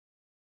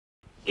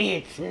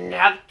It's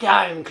nap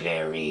time,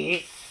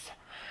 Clarice.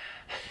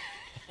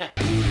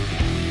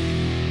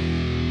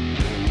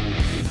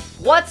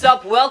 What's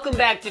up? Welcome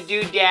back to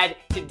Dude Dad.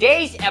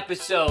 Today's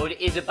episode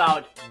is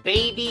about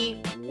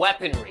baby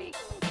weaponry.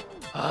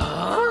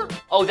 Huh?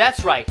 Oh,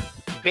 that's right.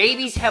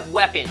 Babies have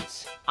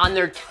weapons. On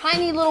their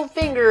tiny little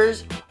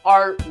fingers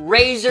are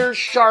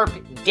razor-sharp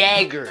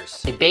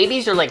daggers. The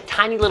babies are like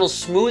tiny little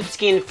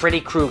smooth-skinned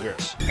Freddy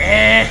Kruegers.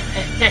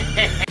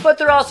 But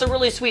they're also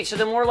really sweet, so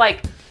they're more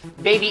like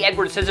baby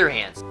Edward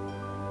Scissorhands.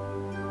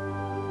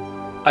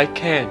 I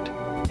can't.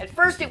 At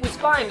first it was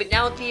fine, but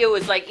now Theo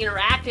is like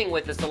interacting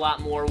with us a lot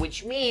more,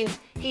 which means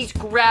he's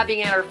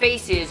grabbing at our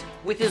faces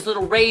with his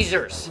little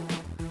razors.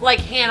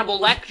 Like Hannibal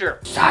Lecter.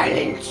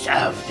 Silence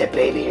of the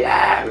baby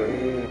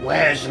lamb.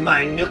 Where's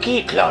my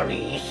nookie,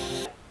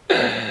 Clarice?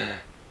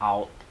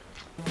 Ow.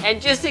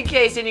 And just in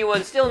case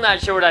anyone's still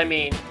not sure what I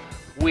mean,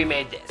 we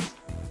made this.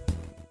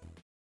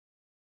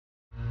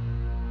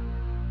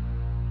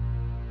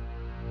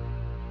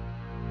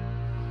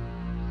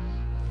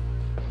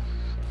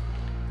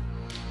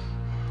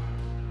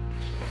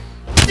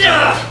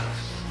 You're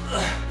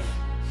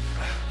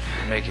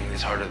making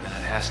this harder than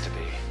it has to be.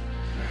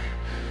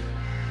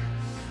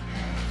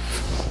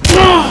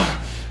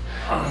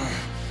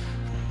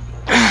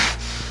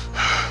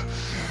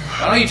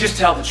 Why don't you just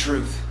tell the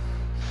truth?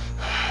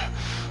 I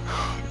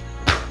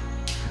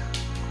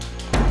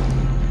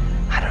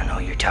don't know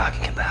what you're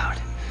talking about.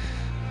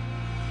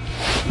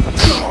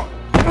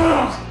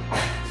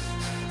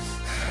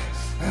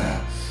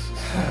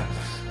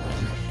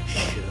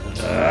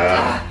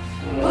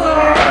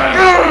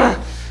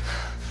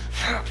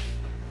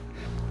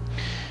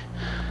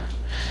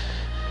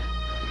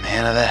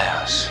 Man of the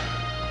house,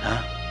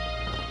 huh?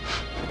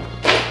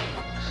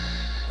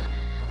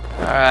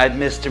 All right,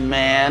 Mr.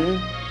 Man.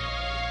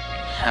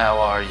 How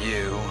are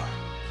you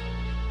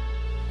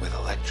with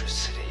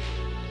electricity?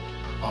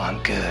 Oh,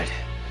 I'm good.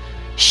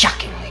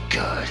 Shockingly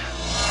good.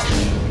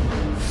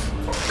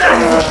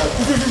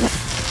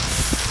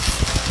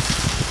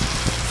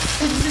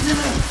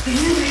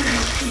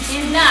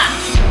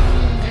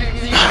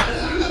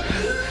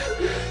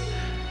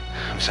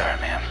 I'm sorry,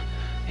 ma'am.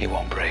 He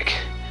won't break.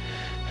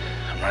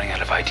 I'm running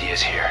out of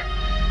ideas here.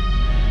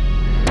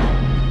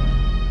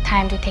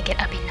 Time to take it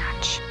up a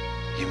notch.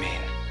 You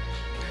mean?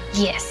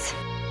 Yes.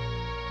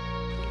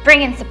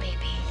 Bring in the baby.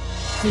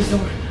 Please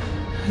don't.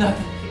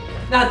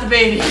 Not the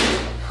baby.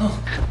 Oh.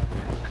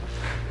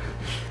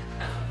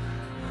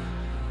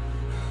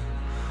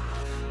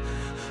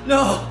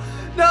 No.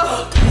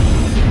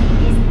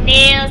 His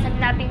nails have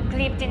not been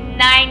clipped in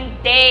 9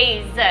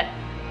 days.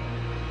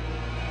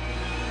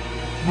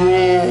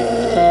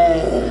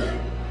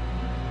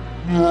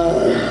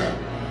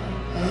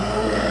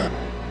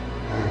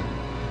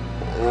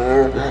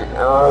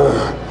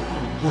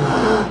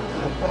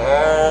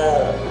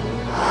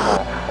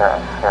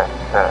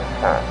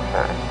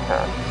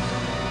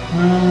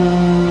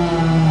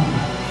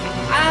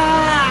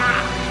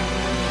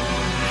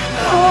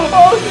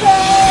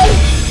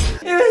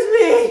 It was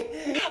me!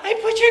 I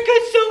put your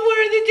goods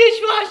somewhere in the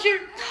dishwasher!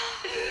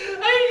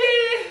 I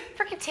did it!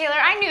 Frickin'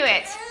 Taylor, I knew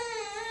it.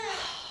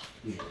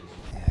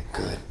 Yeah,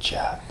 good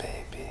job, babe.